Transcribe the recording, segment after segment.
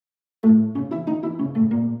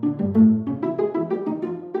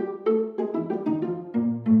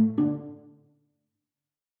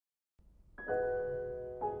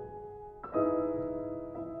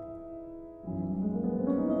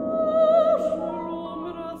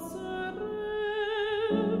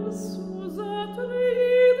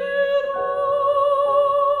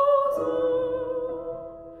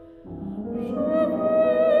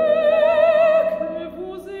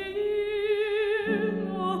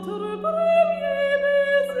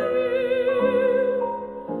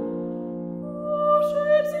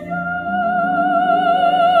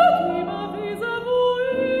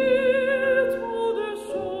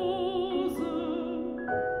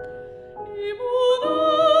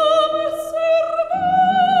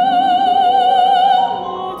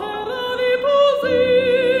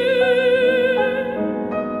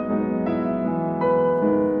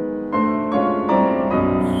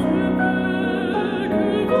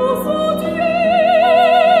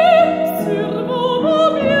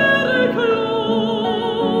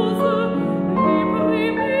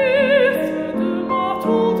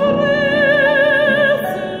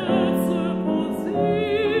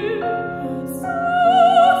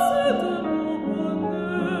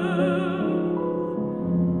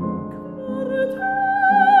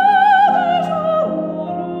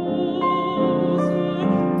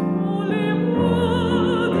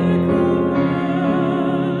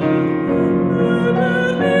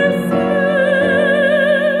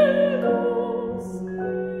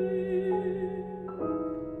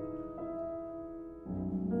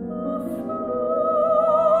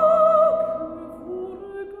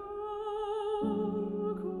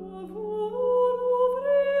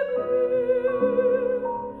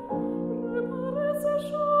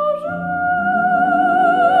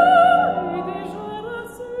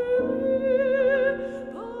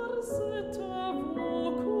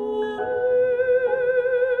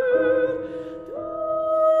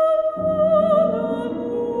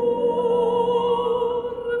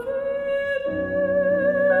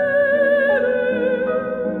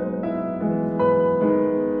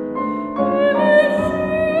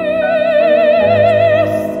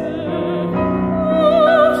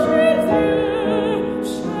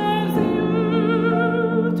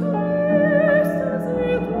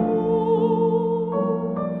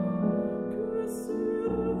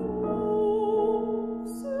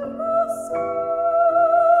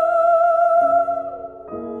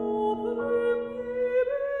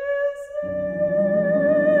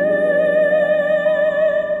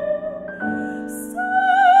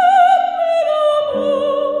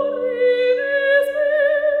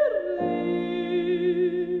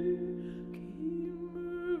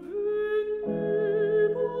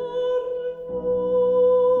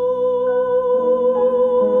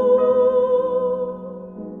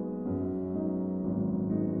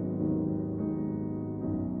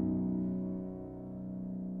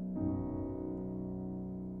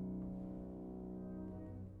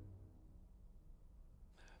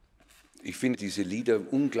finde diese Lieder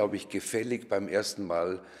unglaublich gefällig. Beim ersten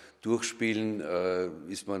Mal durchspielen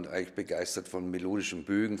ist man eigentlich begeistert von melodischen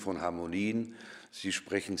Bögen, von Harmonien. Sie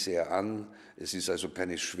sprechen sehr an. Es ist also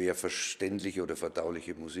keine schwer verständliche oder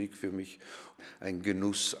verdauliche Musik für mich. Ein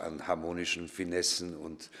Genuss an harmonischen Finessen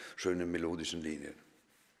und schönen melodischen Linien.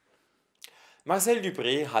 Marcel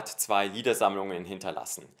Dupré hat zwei Liedersammlungen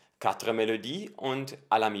hinterlassen, Quatre Mélodies und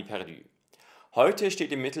L'amie perdue. Heute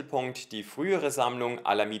steht im Mittelpunkt die frühere Sammlung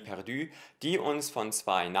L'amie perdue, die uns von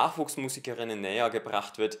zwei Nachwuchsmusikerinnen näher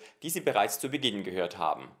gebracht wird, die Sie bereits zu Beginn gehört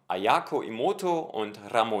haben, Ajako Imoto und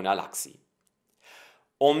Ramona Laxy.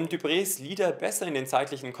 Um Duprés Lieder besser in den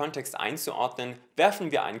zeitlichen Kontext einzuordnen,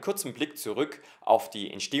 werfen wir einen kurzen Blick zurück auf die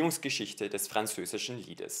Entstehungsgeschichte des französischen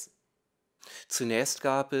Liedes. Zunächst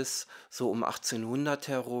gab es so um 1800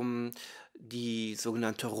 herum die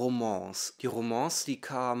sogenannte Romance. Die Romance, die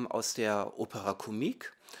kam aus der Opera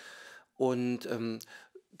Comique und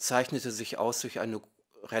zeichnete sich aus durch eine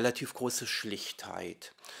relativ große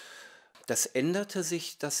Schlichtheit. Das änderte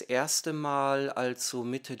sich das erste Mal, als so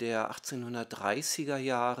Mitte der 1830er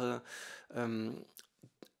Jahre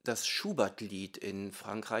das Schubert-Lied in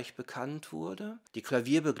Frankreich bekannt wurde. Die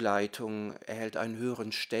Klavierbegleitung erhält einen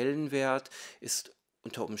höheren Stellenwert, ist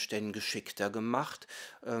unter Umständen geschickter gemacht.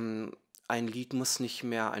 Ein Lied muss nicht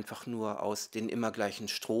mehr einfach nur aus den immer gleichen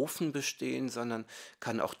Strophen bestehen, sondern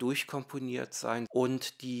kann auch durchkomponiert sein.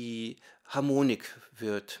 Und die Harmonik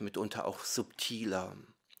wird mitunter auch subtiler.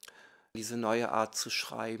 Diese neue Art zu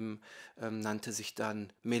schreiben nannte sich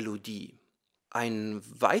dann Mélodie. Einen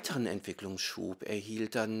weiteren Entwicklungsschub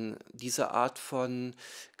erhielt dann diese Art von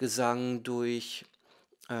Gesang durch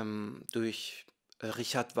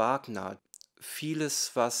Richard Wagner.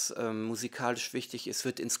 Vieles, was musikalisch wichtig ist,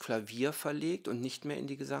 wird ins Klavier verlegt und nicht mehr in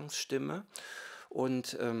die Gesangsstimme.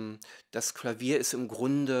 Und das Klavier ist im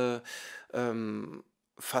Grunde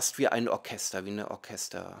fast wie ein Orchester, wie eine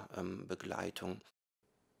Orchesterbegleitung.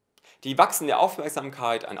 Die wachsende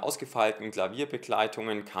Aufmerksamkeit an ausgefeilten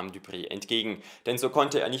Klavierbegleitungen kam Dupré entgegen, denn so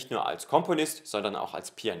konnte er nicht nur als Komponist, sondern auch als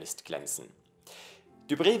Pianist glänzen.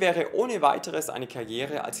 Dupré wäre ohne weiteres eine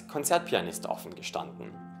Karriere als Konzertpianist offen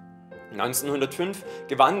gestanden. 1905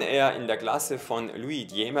 gewann er in der Klasse von Louis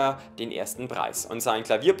Diemer den ersten Preis und sein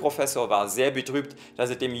Klavierprofessor war sehr betrübt, dass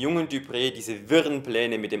er dem jungen Dupré diese wirren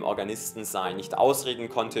Pläne mit dem Organistensein nicht ausreden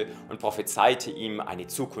konnte und prophezeite ihm eine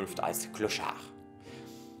Zukunft als Clochard.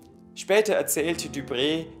 Später erzählte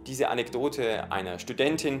Dupré diese Anekdote einer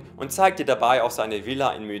Studentin und zeigte dabei auf seine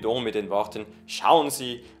Villa in Meudon mit den Worten: „Schauen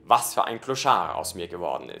Sie, was für ein Clochard aus mir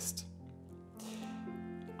geworden ist."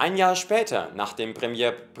 Ein Jahr später, nach dem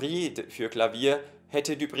Premier Prix für Klavier,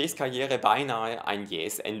 hätte Duprés Karriere beinahe ein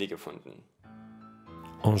jähes Ende gefunden.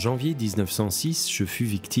 En janvier 1906, je fus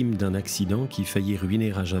victime d'un accident qui faillit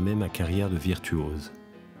ruiner à jamais ma carrière de virtuose.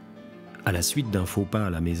 À la suite d'un faux pas à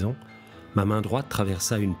la maison, ma main droite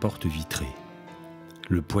traversa une porte vitrée.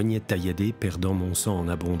 Le poignet tailladé perdant mon sang en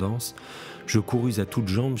abondance, je courus à toutes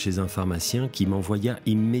jambes chez un pharmacien qui m'envoya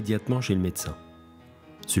immédiatement chez le médecin.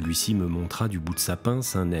 Celui-ci me montra du bout de sa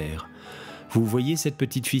pince un nerf. Vous voyez cette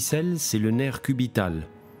petite ficelle, c'est le nerf cubital.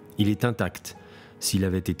 Il est intact. S'il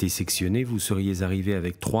avait été sectionné, vous seriez arrivé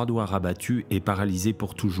avec 3 doigts rabattus et paralysé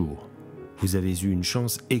pour toujours. Vous avez eu une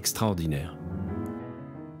chance extraordinaire.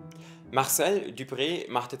 Marcel Dupré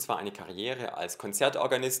machte zwar eine Karriere als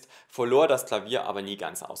Konzertorganist, verlor das Klavier aber nie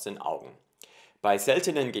ganz aus den Augen. Bei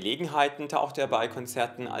seltenen Gelegenheiten tauchte er bei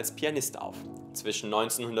Konzerten als Pianist auf. Zwischen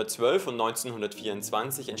 1912 und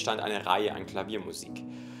 1924 entstand eine Reihe an Klaviermusik.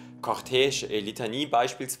 Cortège et Litanie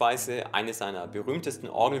beispielsweise, eines seiner berühmtesten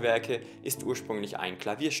Orgelwerke, ist ursprünglich ein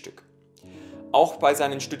Klavierstück. Auch bei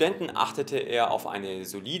seinen Studenten achtete er auf eine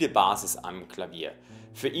solide Basis am Klavier.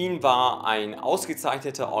 Für ihn war ein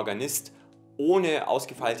ausgezeichneter Organist ohne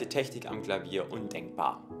ausgefeilte Technik am Klavier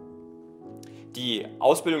undenkbar. Die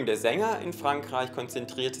Ausbildung der Sänger in Frankreich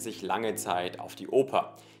konzentrierte sich lange Zeit auf die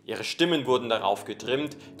Oper. Ihre Stimmen wurden darauf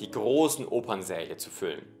getrimmt, die großen Opernsäle zu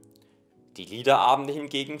füllen. Die Liederabende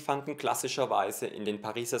hingegen fanden klassischerweise in den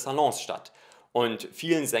Pariser Salons statt. Und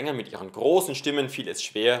vielen Sängern mit ihren großen Stimmen fiel es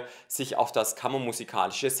schwer, sich auf das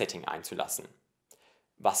kammermusikalische Setting einzulassen.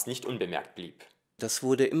 Was nicht unbemerkt blieb. Das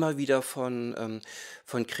wurde immer wieder von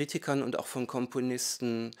Kritikern und auch von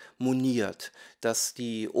Komponisten moniert, dass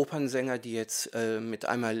die Opernsänger, die jetzt mit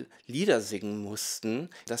einmal Lieder singen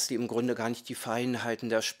mussten, dass die im Grunde gar nicht die Feinheiten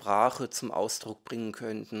der Sprache zum Ausdruck bringen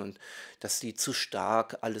könnten und dass die zu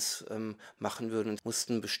stark alles machen würden. Und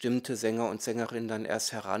mussten bestimmte Sänger und Sängerinnen dann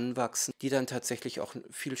erst heranwachsen, die dann tatsächlich auch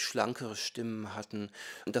viel schlankere Stimmen hatten.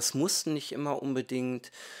 Und das mussten nicht immer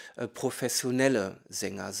unbedingt professionelle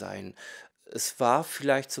Sänger sein. Es war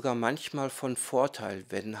vielleicht sogar manchmal von Vorteil,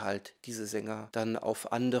 wenn halt diese Sänger dann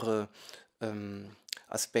auf andere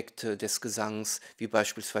Aspekte des Gesangs, wie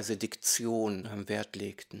beispielsweise Diktion, Wert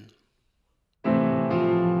legten.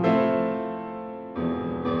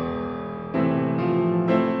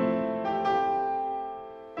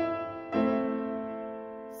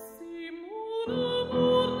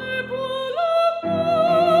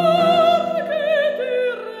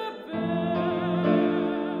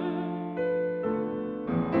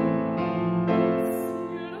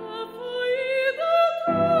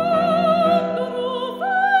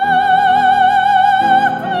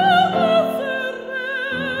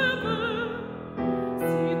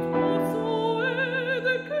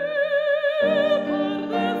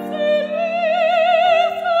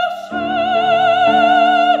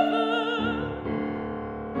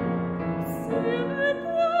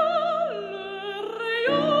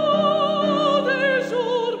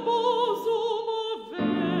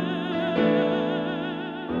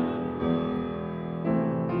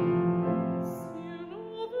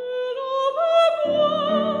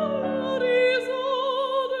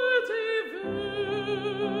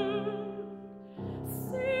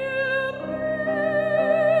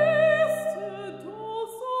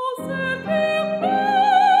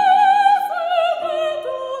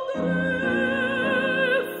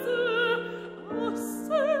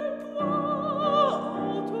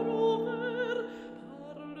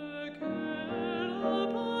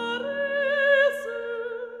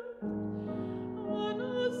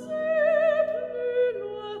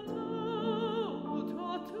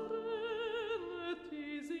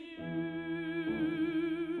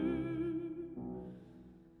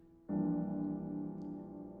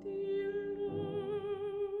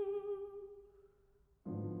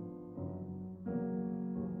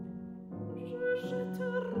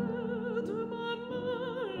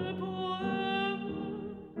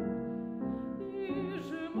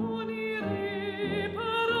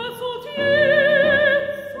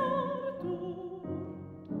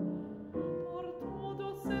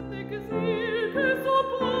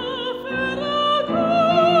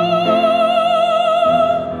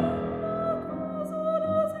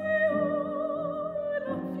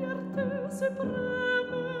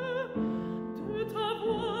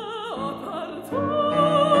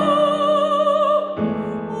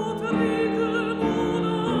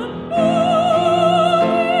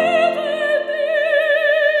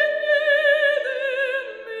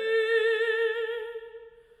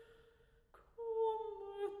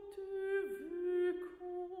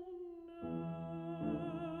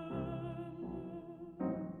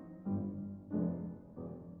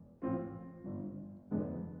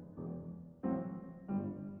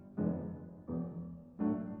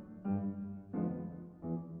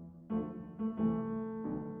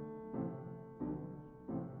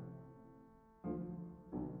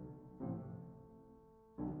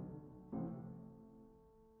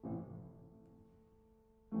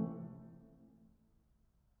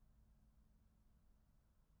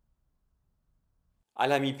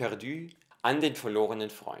 L'amie perdue, an den verlorenen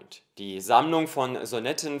Freund. Die Sammlung von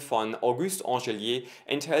Sonetten von Auguste Angelier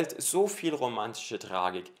enthält so viel romantische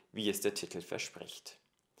Tragik, wie es der Titel verspricht.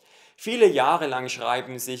 Viele Jahre lang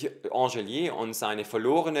schreiben sich Angelier und seine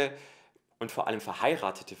verlorene und vor allem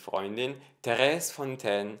verheiratete Freundin Thérèse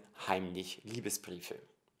Fontaine heimlich Liebesbriefe.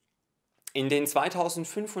 In den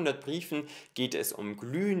 2500 Briefen geht es um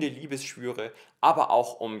glühende Liebesschwüre, aber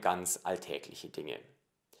auch um ganz alltägliche Dinge.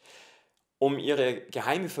 Um ihre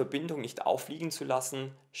geheime Verbindung nicht auffliegen zu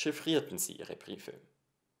lassen, chiffrierten sie ihre Briefe.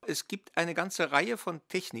 Es gibt eine ganze Reihe von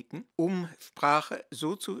Techniken, um Sprache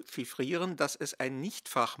so zu chiffrieren, dass es ein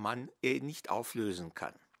Nichtfachmann nicht auflösen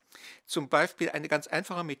kann. Zum Beispiel eine ganz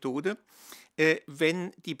einfache Methode,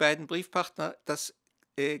 wenn die beiden Briefpartner das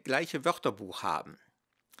gleiche Wörterbuch haben.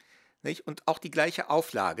 Nicht? Und auch die gleiche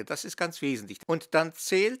Auflage, das ist ganz wesentlich. Und dann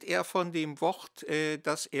zählt er von dem Wort,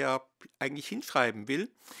 das er eigentlich hinschreiben will,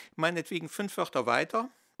 meinetwegen 5 Wörter weiter,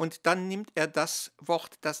 und dann nimmt er das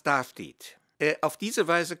Wort, das da steht. Auf diese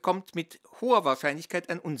Weise kommt mit hoher Wahrscheinlichkeit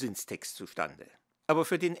ein Unsinnstext zustande. Aber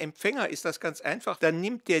für den Empfänger ist das ganz einfach. Dann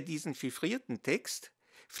nimmt er diesen chiffrierten Text,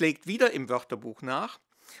 schlägt wieder im Wörterbuch nach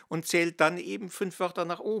und zählt dann eben 5 Wörter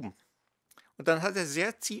nach oben. Und dann hat er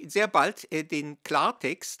sehr bald den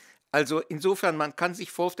Klartext. Also insofern, man kann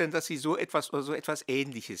sich vorstellen, dass sie so etwas oder so etwas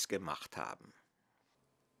Ähnliches gemacht haben.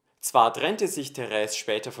 Zwar trennte sich Thérèse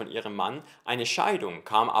später von ihrem Mann, eine Scheidung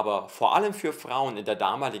kam aber vor allem für Frauen in der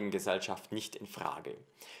damaligen Gesellschaft nicht in Frage.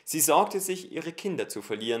 Sie sorgte sich, ihre Kinder zu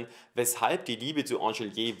verlieren, weshalb die Liebe zu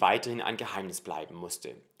Angelier weiterhin ein Geheimnis bleiben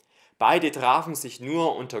musste. Beide trafen sich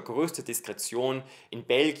nur unter größter Diskretion in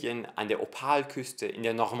Belgien, an der Opalküste, in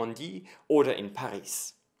der Normandie oder in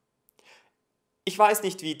Paris. Ich weiß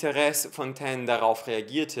nicht, wie Thérèse Fontaine darauf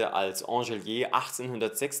reagierte, als Angelier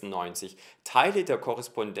 1896 Teile der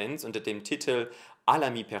Korrespondenz unter dem Titel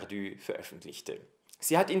L'amie perdue veröffentlichte.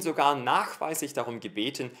 Sie hat ihn sogar nachweislich darum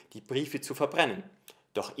gebeten, die Briefe zu verbrennen.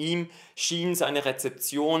 Doch ihm schien seine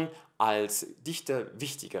Rezeption als Dichter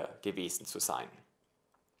wichtiger gewesen zu sein.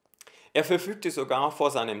 Er verfügte sogar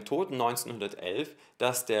vor seinem Tod 1911,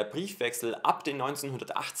 dass der Briefwechsel ab den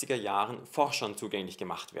 1980er Jahren Forschern zugänglich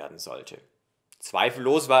gemacht werden sollte.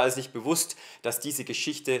 Zweifellos war er sich bewusst, dass diese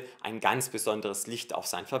Geschichte ein ganz besonderes Licht auf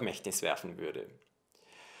sein Vermächtnis werfen würde.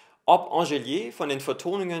 Ob Angelier von den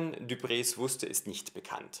Vertonungen Duprés wusste, ist nicht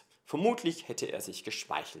bekannt. Vermutlich hätte er sich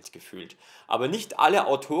geschmeichelt gefühlt, aber nicht alle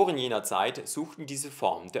Autoren jener Zeit suchten diese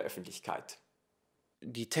Form der Öffentlichkeit.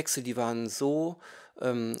 Die Texte, die waren so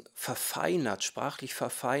verfeinert, sprachlich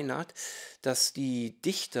verfeinert, dass die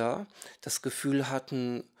Dichter das Gefühl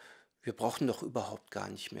hatten, wir brauchen doch überhaupt gar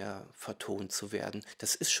nicht mehr vertont zu werden.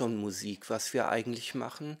 Das ist schon Musik, was wir eigentlich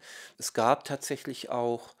machen. Es gab tatsächlich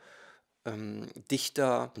auch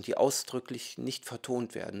Dichter, die ausdrücklich nicht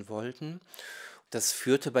vertont werden wollten. Das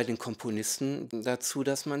führte bei den Komponisten dazu,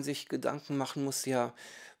 dass man sich Gedanken machen muss, ja,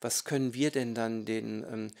 was können wir denn dann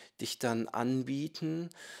den Dichtern anbieten?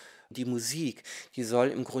 Die Musik, die soll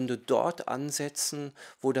im Grunde dort ansetzen,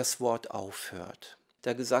 wo das Wort aufhört.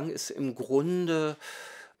 Der Gesang ist im Grunde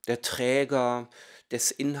der Träger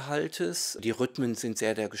des Inhaltes. Die Rhythmen sind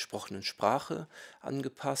sehr der gesprochenen Sprache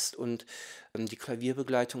angepasst und die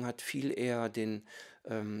Klavierbegleitung hat viel eher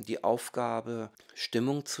die Aufgabe,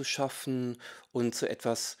 Stimmung zu schaffen und so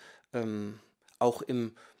etwas auch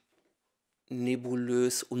im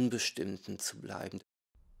nebulös Unbestimmten zu bleiben.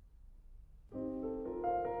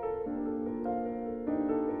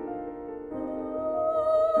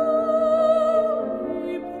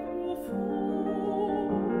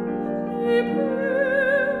 Je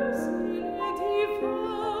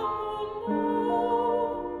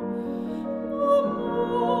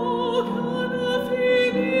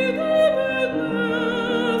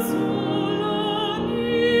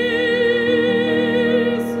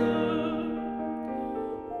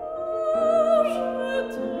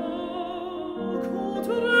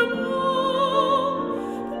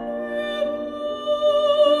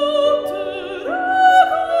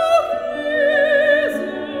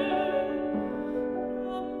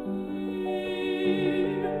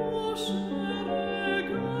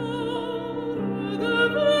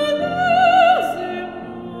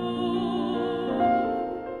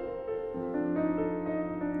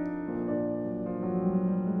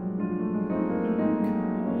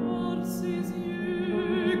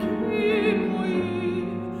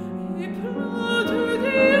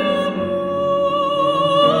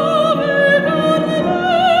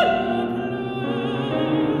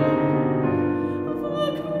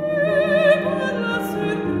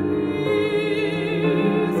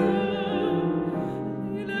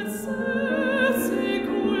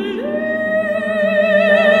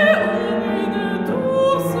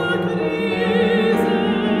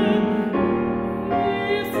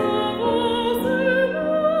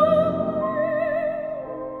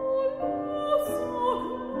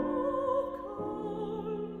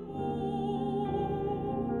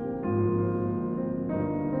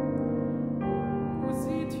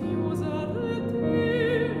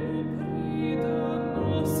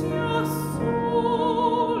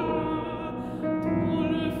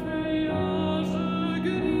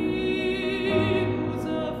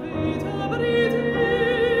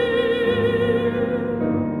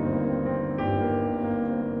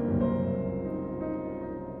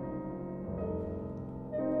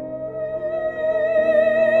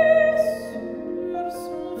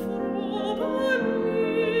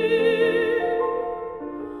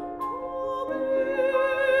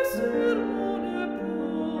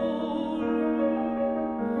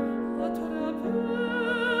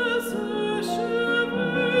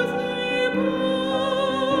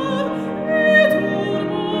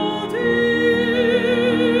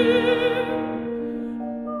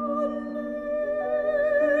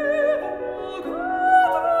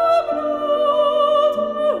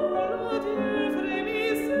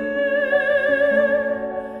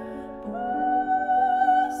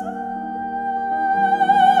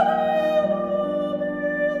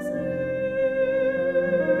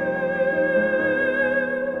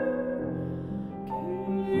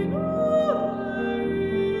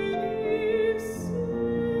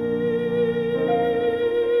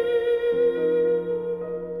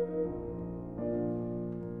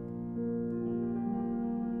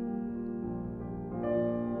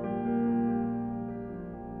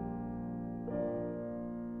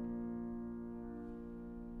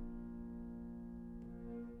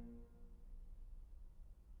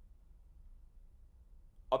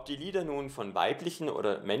Ob die Lieder nun von weiblichen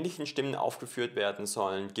oder männlichen Stimmen aufgeführt werden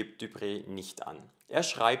sollen, gibt Dupré nicht an. Er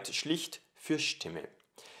schreibt schlicht für Stimme.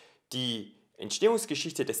 Die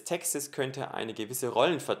Entstehungsgeschichte des Textes könnte eine gewisse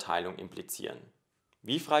Rollenverteilung implizieren.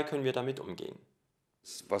 Wie frei können wir damit umgehen?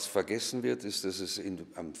 Was vergessen wird, ist, dass es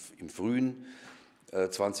im frühen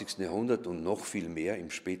 20. Jahrhundert und noch viel mehr im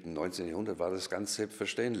späten 19. Jahrhundert war das ganz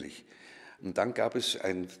selbstverständlich. Und dann gab es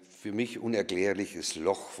ein für mich unerklärliches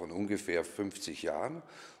Loch von ungefähr 50 Jahren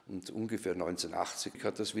und ungefähr 1980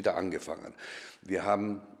 hat das wieder angefangen. Wir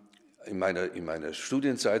haben in meiner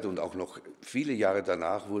Studienzeit und auch noch viele Jahre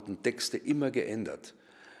danach wurden Texte immer geändert.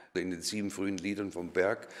 In den 7 frühen Liedern vom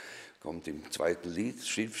Berg kommt im zweiten Lied,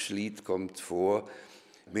 Schiffslied kommt vor,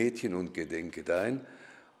 Mädchen und gedenke dein.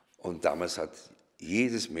 Und damals hat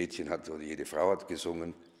jedes Mädchen oder jede Frau hat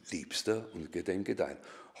gesungen, Liebster und gedenke dein.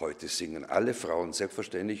 Heute singen alle Frauen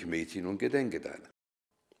selbstverständlich Mädchen und gedenke dein.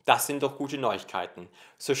 Das sind doch gute Neuigkeiten.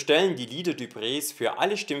 So stellen die Lieder Duprés für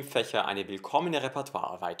alle Stimmfächer eine willkommene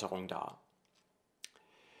Repertoireerweiterung dar.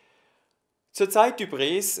 Zur Zeit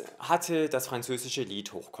Duprés hatte das französische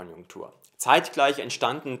Lied Hochkonjunktur. Zeitgleich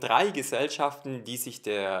entstanden 3 Gesellschaften, die sich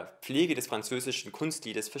der Pflege des französischen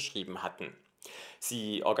Kunstliedes verschrieben hatten.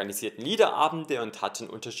 Sie organisierten Liederabende und hatten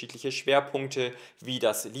unterschiedliche Schwerpunkte, wie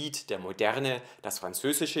das Lied der Moderne, das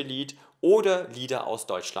französische Lied oder Lieder aus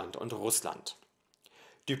Deutschland und Russland.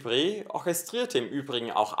 Dupré orchestrierte im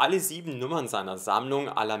Übrigen auch alle 7 Nummern seiner Sammlung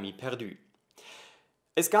amie, perdue.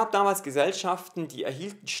 Es gab damals Gesellschaften, die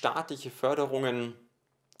erhielten staatliche Förderungen,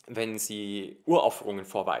 wenn sie Uraufführungen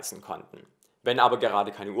vorweisen konnten. Wenn aber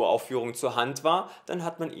gerade keine Uraufführung zur Hand war, dann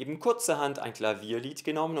hat man eben kurzerhand ein Klavierlied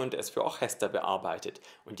genommen und es für Orchester bearbeitet.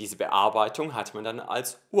 Und diese Bearbeitung hat man dann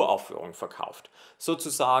als Uraufführung verkauft.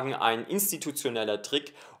 Sozusagen ein institutioneller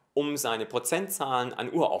Trick, um seine Prozentzahlen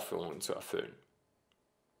an Uraufführungen zu erfüllen.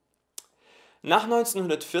 Nach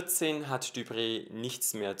 1914 hat Dupré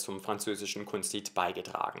nichts mehr zum französischen Kunstlied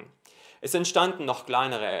beigetragen. Es entstanden noch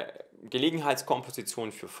kleinere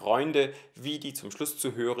Gelegenheitskompositionen für Freunde, wie die zum Schluss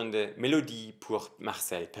zu hörende Mélodie pour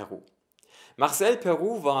Marcel Dupré. Marcel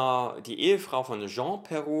Dupré war die Ehefrau von Jean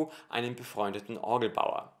Dupré, einem befreundeten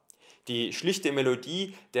Orgelbauer. Die schlichte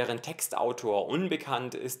Melodie, deren Textautor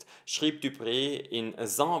unbekannt ist, schrieb Dupré in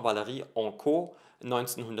Saint-Valery en Caux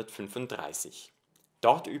 1935.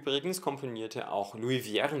 Dort übrigens komponierte auch Louis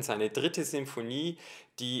Vierne seine 3. Symphonie,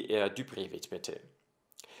 die er Dupré widmete.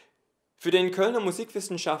 Für den Kölner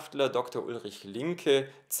Musikwissenschaftler Dr. Ulrich Linke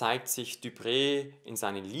zeigt sich Dupré in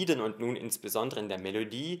seinen Liedern und nun insbesondere in der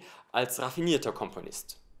Melodie als raffinierter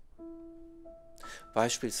Komponist.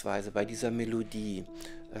 Beispielsweise bei dieser Melodie,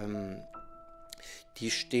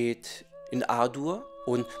 die steht in A-Dur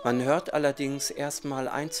und man hört allerdings erstmal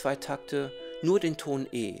 1, 2 Takte nur den Ton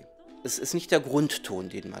E. Es ist nicht der Grundton,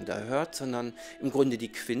 den man da hört, sondern im Grunde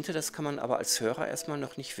die Quinte, das kann man aber als Hörer erstmal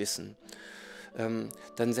noch nicht wissen.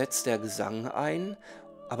 Dann setzt der Gesang ein,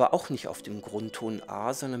 aber auch nicht auf dem Grundton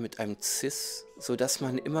A, sondern mit einem Cis, sodass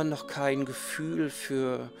man immer noch kein Gefühl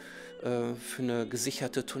für eine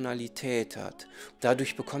gesicherte Tonalität hat.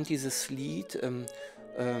 Dadurch bekommt dieses Lied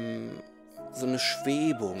so eine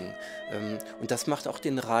Schwebung und das macht auch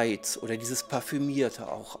den Reiz oder dieses Parfümierte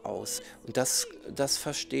auch aus. Und das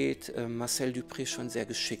versteht Marcel Dupré schon sehr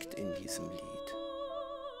geschickt in diesem Lied.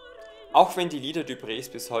 Auch wenn die Lieder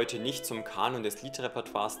Duprés bis heute nicht zum Kanon des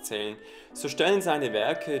Liedrepertoires zählen, so stellen seine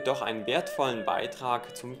Werke doch einen wertvollen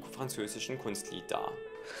Beitrag zum französischen Kunstlied dar.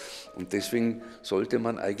 Und deswegen sollte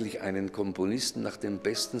man eigentlich einen Komponisten nach den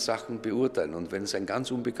besten Sachen beurteilen. Und wenn es ein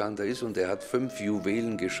ganz Unbekannter ist und er hat 5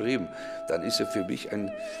 Juwelen geschrieben, dann ist er für mich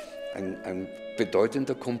ein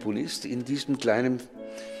bedeutender Komponist in diesem kleinen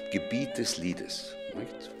Gebiet des Liedes.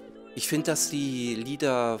 Nicht? Ich finde, dass die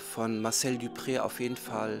Lieder von Marcel Dupré auf jeden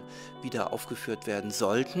Fall wieder aufgeführt werden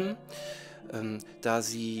sollten, da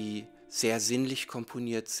sie sehr sinnlich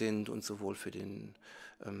komponiert sind und sowohl für den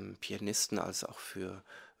Pianisten als auch für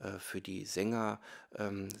die Sänger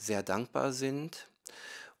sehr dankbar sind.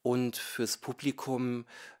 Und fürs Publikum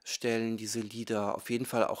stellen diese Lieder auf jeden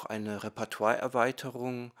Fall auch eine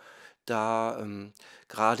Repertoireerweiterung dar,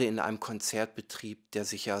 gerade in einem Konzertbetrieb, der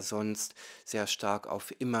sich ja sonst sehr stark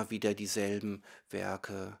auf immer wieder dieselben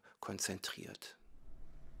Werke konzentriert.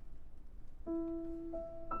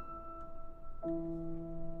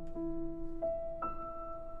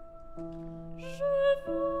 Je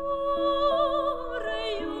vous